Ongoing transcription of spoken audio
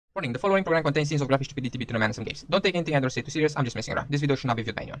Warning, the following program contains scenes of graphic stupidity between a man and some games. Don't take anything I don't say too serious, I'm just messing around. This video should not be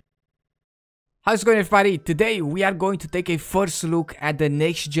viewed by anyone. How's it going, everybody? Today we are going to take a first look at the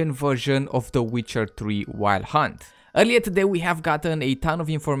next-gen version of The Witcher 3 Wild Hunt. Earlier today we have gotten a ton of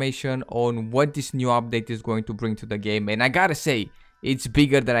information on what this new update is going to bring to the game, and I gotta say, it's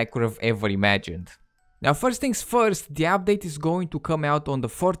bigger than I could have ever imagined. Now, first things first, the update is going to come out on the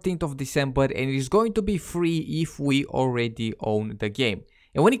 14th of December and it is going to be free if we already own the game.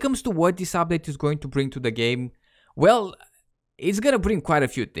 And when it comes to what this update is going to bring to the game, well, it's gonna bring quite a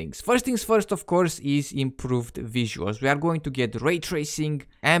few things. First things first, of course, is improved visuals. We are going to get ray tracing,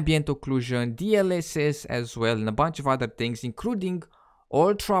 ambient occlusion, DLSS as well, and a bunch of other things, including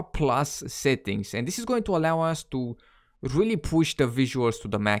Ultra Plus settings. And this is going to allow us to really push the visuals to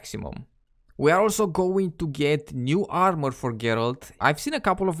the maximum. We are also going to get new armor for Geralt. I've seen a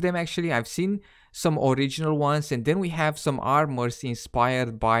couple of them actually. I've seen some original ones, and then we have some armors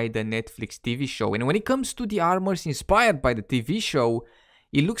inspired by the Netflix TV show. And when it comes to the armors inspired by the TV show,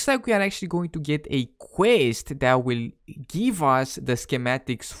 it looks like we are actually going to get a quest that will give us the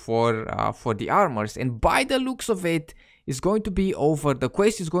schematics for the armors. And by the looks of it, it's going to be over. The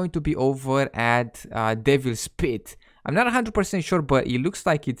quest is going to be over at Devil's Pit. I'm not 100% sure, but it looks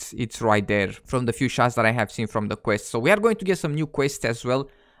like it's right there from the few shots that I have seen from the quest. So we are going to get some new quests as well.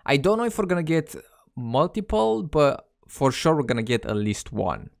 I don't know if we're gonna get multiple, but for sure we're gonna get at least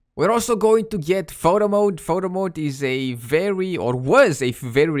one. We're also going to get photo mode. Photo mode is a was a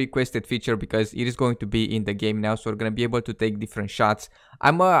very requested feature because it is going to be in the game now, so we're gonna be able to take different shots.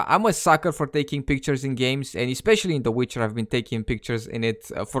 I'm a sucker for taking pictures in games, and especially in The Witcher, I've been taking pictures in it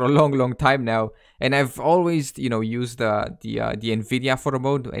for a long time now, and I've always, you know, used the Nvidia photo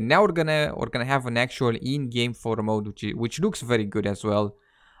mode, and now we're gonna have an actual in-game photo mode, which looks very good as well.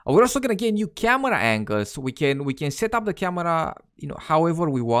 We're also gonna get new camera angles. We can set up the camera, you know, however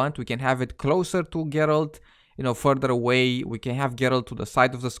we want. We can have it closer to Geralt, you know, further away. We can have Geralt to the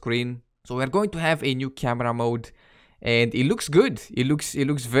side of the screen. So we're going to have a new camera mode, and it looks good. It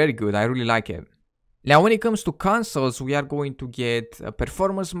looks very good. I really like it. Now, when it comes to consoles, we are going to get a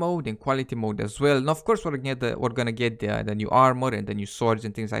performance mode and quality mode as well. And of course, we're gonna get the new armor and the new swords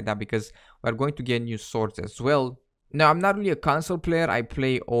and things like that, because we're going to get new swords as well. Now, I'm not really a console player, I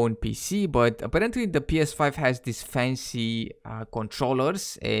play on PC, but apparently the PS5 has these fancy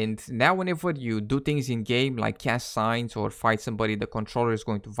controllers, and now whenever you do things in game like cast signs or fight somebody, the controller is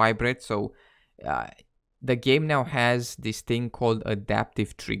going to vibrate. So the game now has this thing called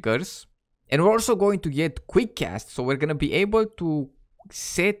adaptive triggers, and we're also going to get quick cast. So we're going to be able to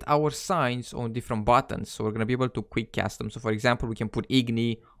set our signs on different buttons, so we're going to be able to quick cast them. So for example, we can put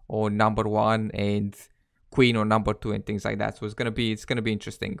Igni on number 1 and Queen or number 2 and things like that. So it's gonna be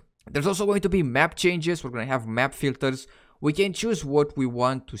interesting. There's also going to be map changes. We're gonna have map filters. We can choose what we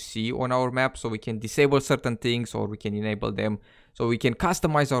want to see on our map, so we can disable certain things or we can enable them. So we can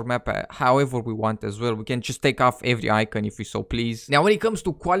customize our map however we want as well. We can just take off every icon if we so please. Now, when it comes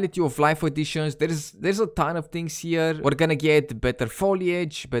to quality of life additions, there's a ton of things here. We're gonna get better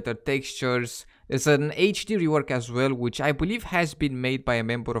foliage, better textures. There's an HD rework as well, which I believe has been made by a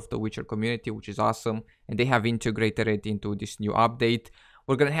member of the Witcher community, which is awesome, and they have integrated it into this new update.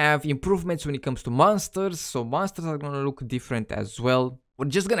 We're gonna have improvements when it comes to monsters, so monsters are gonna look different as well. We're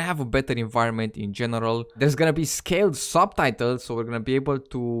just gonna have a better environment in general. There's gonna be scaled subtitles, so we're gonna be able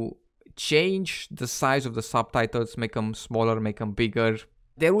to change the size of the subtitles, make them smaller, make them bigger.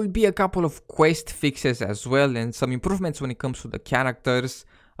 There will be a couple of quest fixes as well, and some improvements when it comes to the characters.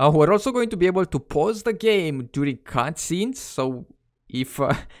 We're also going to be able to pause the game during cutscenes, so if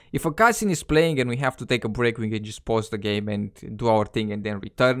a cutscene is playing and we have to take a break, we can just pause the game and do our thing and then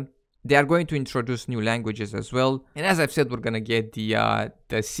return. They are going to introduce new languages as well, and as I've said, we're gonna get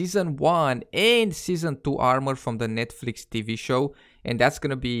the Season 1 and Season 2 armor from the Netflix TV show, and that's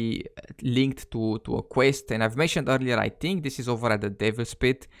gonna be linked to a quest. And I've mentioned earlier, I think this is over at the Devil's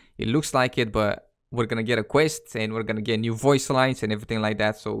Pit. It looks like it, but we're gonna get a quest and we're gonna get new voice lines and everything like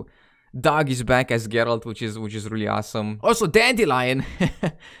that. So Dog is back as Geralt, which is really awesome. Also, Dandelion.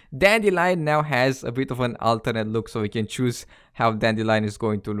 Dandelion now has a bit of an alternate look, so we can choose how Dandelion is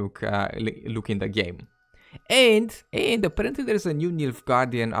going to look in the game. And apparently there's a new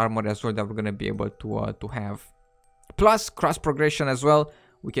Nilfgaardian armor as well that we're gonna be able to have. Plus cross progression as well.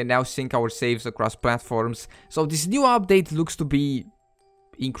 We can now sync our saves across platforms. So this new update looks to be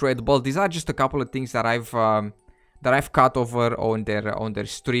incredible. These are just a couple of things that I've cut over on their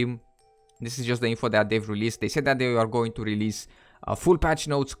stream. This is just the info that they've released. They said that they are going to release full patch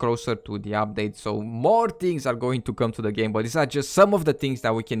notes closer to the update, so more things are going to come to the game, but these are just some of the things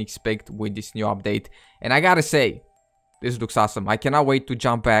that we can expect with this new update. And I gotta say, this looks awesome. I cannot wait to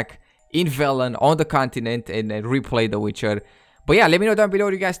jump back in Velen on the continent and replay The Witcher. But yeah, let me know down below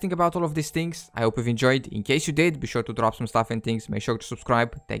what you guys think about all of these things. I hope you've enjoyed. In case you did, be sure to drop some stuff and things. Make sure to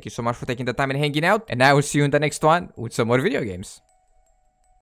subscribe. Thank you so much for taking the time and hanging out. And I will see you in the next one with some more video games.